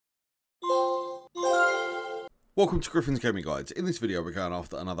Welcome to Griffin's Gaming Guides. In this video we're going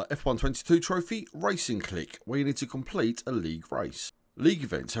after another F122 trophy, Racing Clique, where you need to complete a league race. League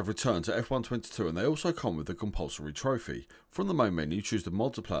events have returned to F122 and they also come with a compulsory trophy. From the main menu, choose the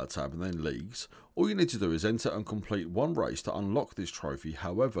multiplayer tab and then leagues. All you need to do is enter and complete one race to unlock this trophy.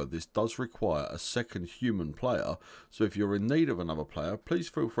 However, this does require a second human player, so if you're in need of another player, please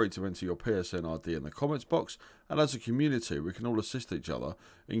feel free to enter your PSN ID in the comments box, and as a community we can all assist each other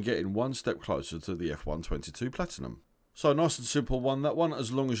in getting one step closer to the F122 Platinum. So nice and simple one, that one,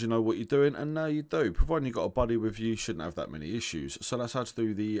 as long as you know what you're doing, and now you do. Providing you've got a buddy with you, you shouldn't have that many issues. So that's how to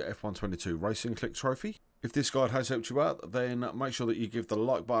do the F122 Racing Clique Trophy. If this guide has helped you out, then make sure that you give the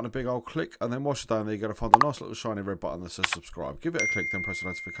like button a big old click, and then whilst you're down there you're going to find a nice little shiny red button that says subscribe. Give it a click, then press the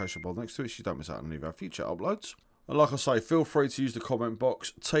notification bell next to it so you don't miss out on any of our future uploads. And like I say, feel free to use the comment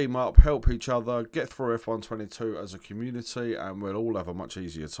box, team up, help each other, get through F122 as a community, and we'll all have a much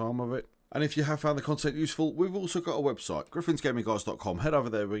easier time of it. And if you have found the content useful, we've also got a website, griffinsgamingguides.com. Head over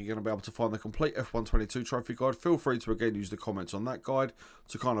there where you're going to be able to find the complete F122 trophy guide. Feel free to again use the comments on that guide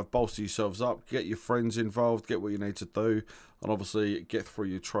to kind of bolster yourselves up, get your friends involved, get what you need to do, and obviously get through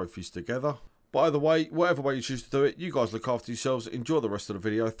your trophies together. But either way, whatever way you choose to do it, you guys look after yourselves, enjoy the rest of the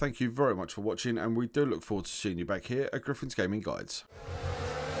video. Thank you very much for watching, and we do look forward to seeing you back here at Griffin's Gaming Guides.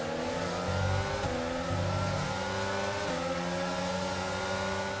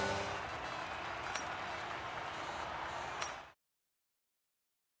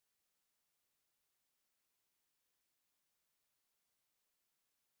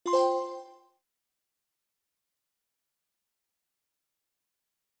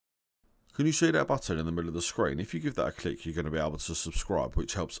 Can you see that button in the middle of the screen? If you give that a click, you're going to be able to subscribe,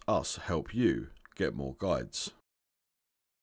 which helps us help you get more guides.